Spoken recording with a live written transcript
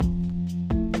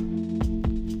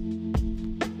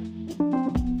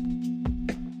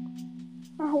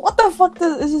fuck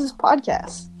is this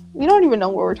podcast? We don't even know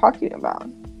what we're talking about.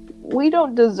 We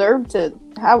don't deserve to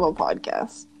have a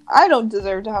podcast. I don't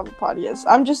deserve to have a podcast.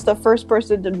 I'm just the first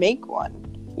person to make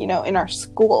one, in our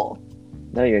school.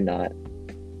 No, you're not.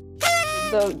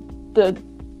 The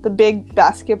big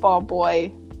basketball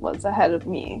boy was ahead of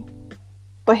me.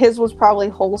 But his was probably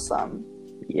wholesome.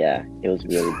 Yeah, it was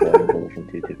really boring to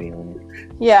listen to be honest.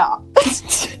 Yeah.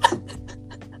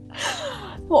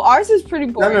 Well, ours is pretty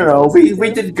boring. No.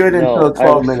 We did good until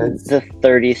 12 minutes. The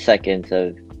 30 seconds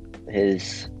of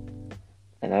his,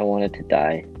 and I wanted to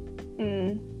die. I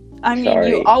mean, Sorry.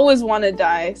 You always want to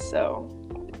die, so.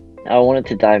 I wanted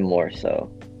to die more, so.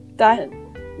 That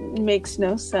makes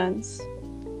no sense.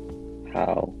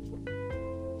 How?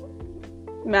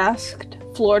 Masked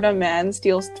Florida man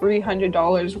steals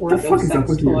 $300 worth of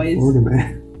sex toys. Florida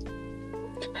man?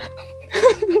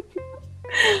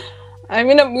 I'm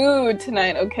in a mood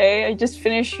tonight, okay? I just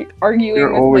finished arguing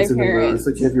You're with always my in the mood. parents. It's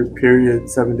like you have your period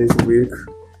 7 days a week.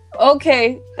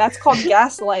 Okay, that's called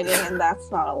gaslighting, and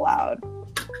that's not allowed.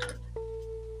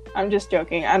 I'm just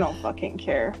joking. I don't fucking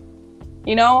care.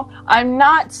 I'm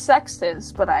not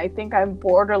sexist, but I think I'm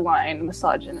borderline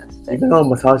misogynistic. You know what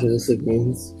misogynistic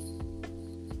means?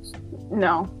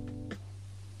 No.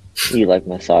 You like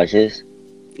massages?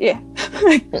 Yeah.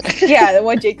 Yeah,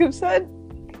 what Jacob said?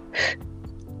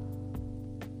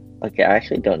 Okay, I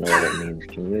actually don't know what it means.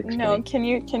 Can you explain? No, can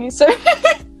you search?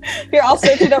 Here, I'll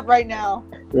search it up right now.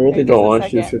 I really don't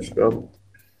want you to search it up.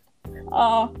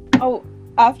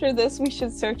 After this, we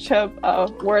should search up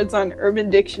words on Urban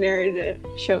Dictionary to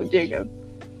show Jacob.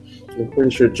 I'm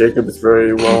pretty sure Jacob is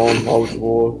very well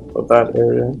knowledgeable of that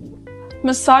area.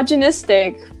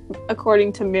 Misogynistic,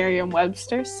 according to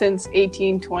Merriam-Webster, since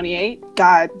 1828.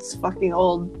 God, it's fucking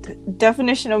old.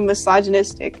 Definition of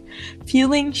misogynistic: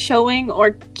 feeling, showing,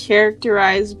 or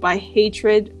characterized by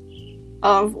hatred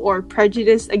of or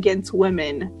prejudice against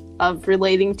women, of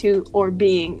relating to or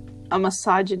being a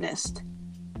misogynist.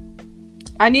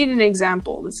 I need an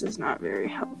example. This is not very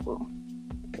helpful.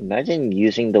 Imagine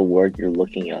using the word you're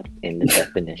looking up in the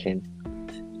definition.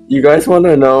 You guys want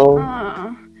to know?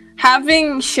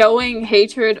 Having, showing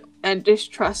hatred and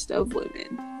distrust of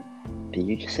women. Did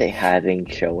you just say having,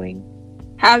 showing?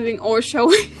 Having or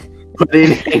showing.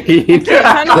 Pudding hanging.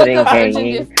 Pudding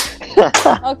hanging.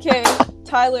 Okay,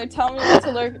 Tyler, tell me what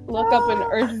to look up in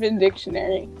Urban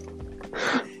Dictionary.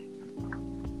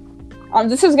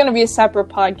 This is gonna be a separate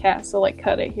podcast, so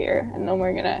cut it here, and then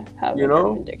we're gonna have an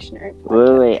Urban Dictionary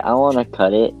podcast. Wait, I wanna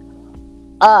cut it.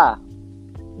 Ah!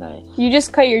 Nice. You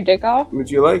just cut your dick off? Would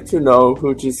you like to know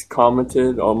who just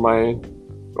commented on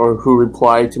or who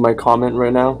replied to my comment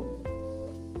right now?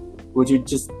 Would you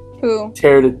just Who?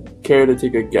 care to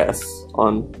take a guess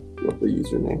on what the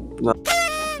username? No.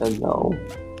 And no.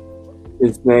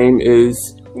 His name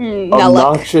is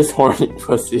Obnoxious Horny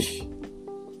Pussy.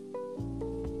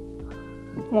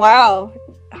 Wow.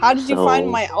 How did you find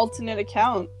my alternate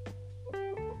account?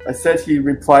 I said he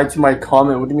replied to my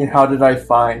comment. What do you mean, how did I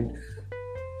find?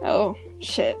 Oh,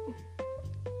 shit.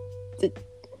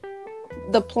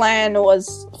 The plan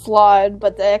was flawed,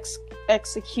 but the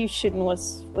execution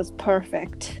was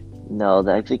perfect. No,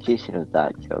 the execution of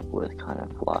that joke was kind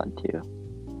of flawed too.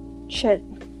 Shit.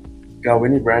 God, we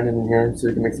need Brandon in here so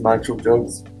he can make some actual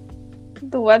jokes.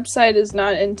 The website is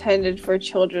not intended for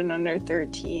children under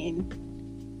 13.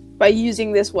 By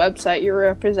using this website, you're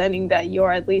representing that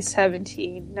you're at least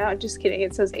 17. No, just kidding.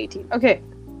 It says 18. Okay.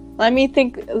 Let me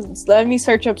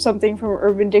search up something from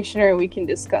Urban Dictionary and we can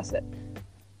discuss it.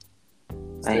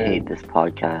 I hate this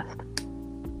podcast.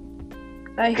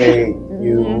 I hate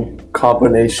you,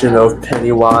 combination of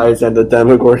Pennywise and the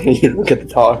Demogorgon. You don't get to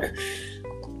talk.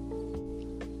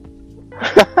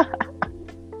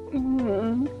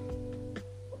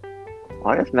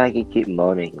 Why does Maggie keep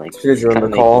moaning? Because you're on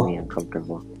the call. Me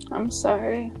uncomfortable. I'm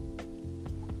sorry.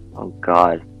 Oh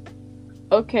God.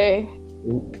 Okay.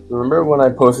 Remember when I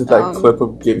posted that clip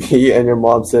of Gibby and your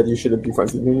mom said you shouldn't be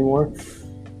friends with me anymore?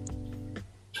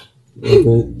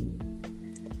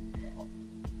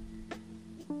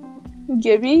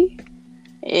 Gibby?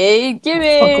 Hey,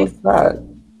 Gibby! What was that?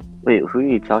 Wait, who are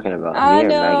you talking about? I Me or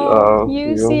know. Maggie?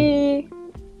 You see.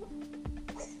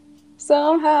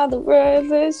 Somehow the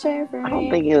words is changed for me. I don't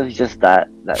think it was just that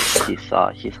she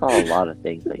saw. She saw a lot of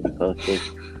things that you posted.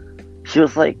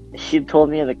 She told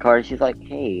me in the car, she's like,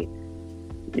 hey,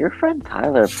 your friend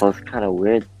Tyler posts kind of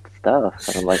weird stuff.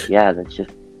 And I'm like, yeah, that's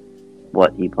just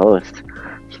what he posts.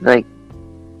 She's like,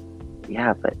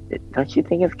 yeah, but don't you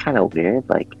think it's kind of weird?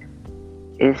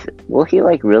 Will he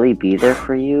really be there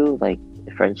for you?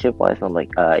 Friendship wise? I'm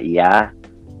like, yeah,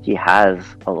 he has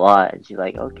a lot. And she's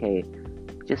like, okay,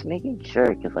 just making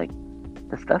sure, because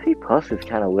the stuff he posts is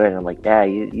kind of weird. I'm like, yeah,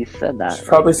 you said that. She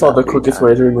probably saw the quickest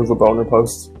way to remove a boner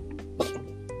post.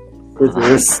 With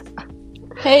yours.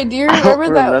 Hey, do you I don't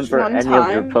remember that remember one any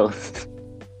of your time? posts.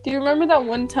 Do you remember that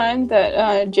one time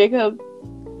that Jacob's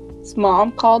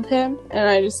mom called him and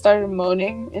I just started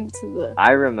moaning into the...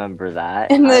 I remember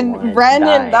that. And I then wanted to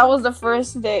Brandon, die. that was the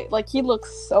first day. Like, he looked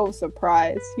so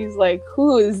surprised. He's like,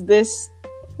 who's this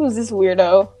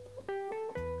weirdo?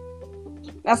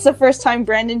 That's the first time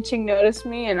Brandon Ching noticed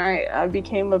me, and I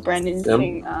became a Brandon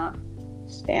Ching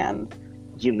stan.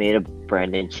 You made a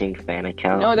Brandon Ching fan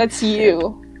account? No, that's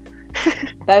you.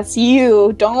 That's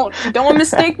you. Don't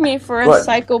mistake me for a What?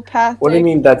 psychopathic. What do you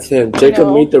mean that's him?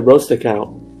 Jacob made the roast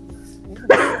account.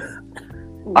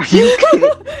 Are you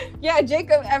kidding? Yeah,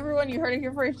 Jacob, everyone, you heard it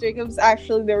here first. Jacob's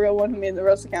actually the real one who made the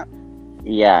roast account.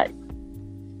 Yeah,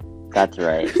 that's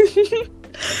right.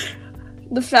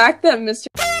 The fact that Mr.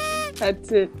 had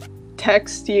to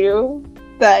text you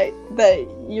that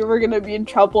you were gonna be in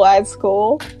trouble at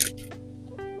school.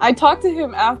 I talked to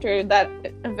him after that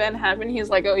event happened. He's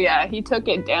like, oh yeah, he took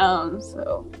it down.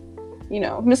 So,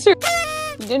 Mr.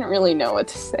 didn't really know what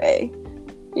to say.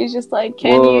 He's just like,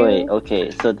 Wait,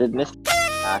 okay, so did Mr.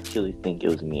 actually think it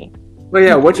was me? Well,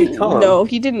 yeah, what'd you tell him? No,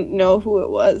 he didn't know who it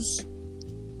was.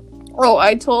 Oh,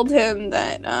 I told him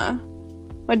that,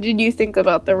 what did you think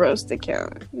about the roast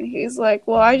account? And he's like,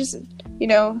 well, I just,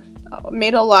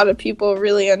 made a lot of people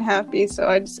really unhappy, so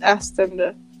I just asked them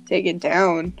to take it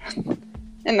down.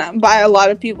 And by a lot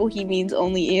of people, he means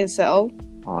only ESL.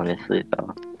 Honestly,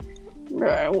 though.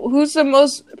 Right. Who's the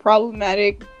most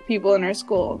problematic people in our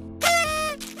school?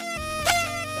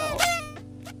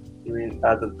 You mean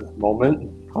as of this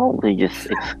moment? Probably just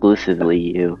exclusively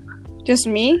you. Just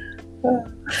me?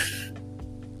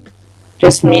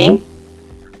 Just me?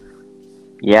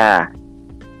 Yeah.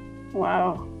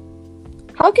 Wow.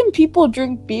 How can people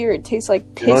drink beer? It tastes like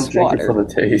You don't piss drink water. it for the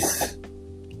taste.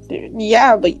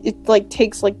 Yeah, but it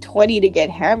takes 20 to get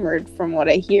hammered from what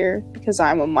I hear, because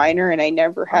I'm a minor and I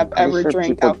never have I'm pretty ever sure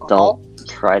drank people alcohol. don't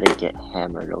try to get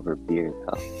hammered over beer,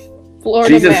 though. Florida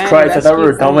Jesus man Christ, I thought we were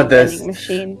rescued done from with a this. vending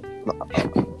machine.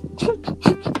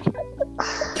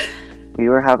 We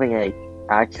were having an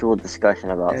actual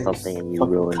discussion about Yeah, something and you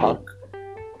fucking ruined it. cock.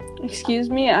 Excuse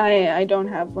me, I don't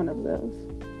have one of those.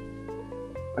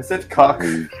 I said cock. Are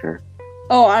you sure?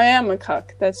 Oh, I am a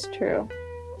cuck, that's true.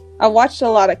 I watched a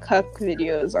lot of cuck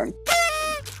videos on...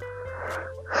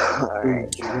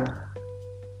 Alright.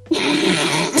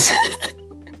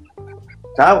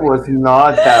 That was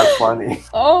not that funny.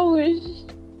 Oh,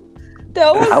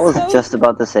 that was I was so... just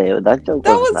about to say that joke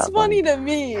That was was not funny to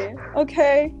me,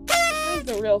 okay? Who's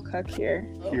the real cuck here?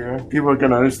 Here, people are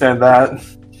gonna understand that.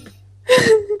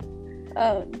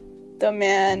 The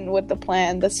man with the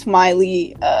plan, the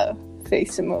smiley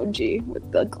face emoji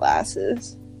with the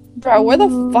glasses. Bro, where the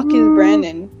fuck is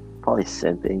Brandon? Probably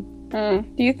simping.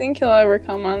 Do you think he'll ever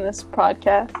come on this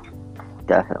podcast?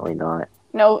 Definitely not.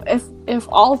 No, if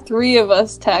all three of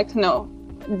us text, not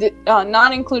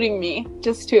including me,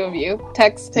 just two of you,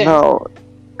 text him. No,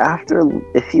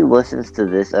 if he listens to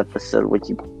this episode, which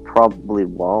he probably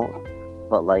won't,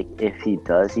 but if he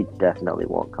does, he definitely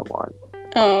won't come on.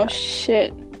 Oh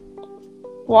shit.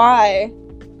 Why?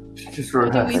 Just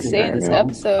What did we say in this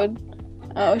episode?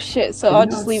 Oh shit, so I'll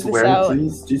just leave this out.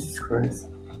 Please? Jesus Christ.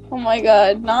 Oh my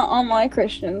god, not on my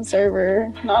Christian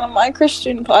server. Not on my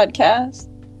Christian podcast.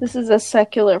 This is a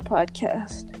secular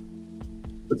podcast.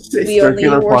 Let's say We only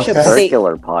circular worship podcast. Satan.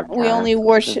 Circular podcast. We only What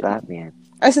worship... does that mean?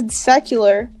 I said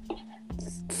secular.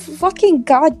 Fucking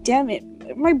goddamn it.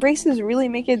 My braces really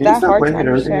make it Can you that stop hard to blaming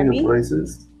everything understand in me? your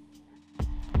braces?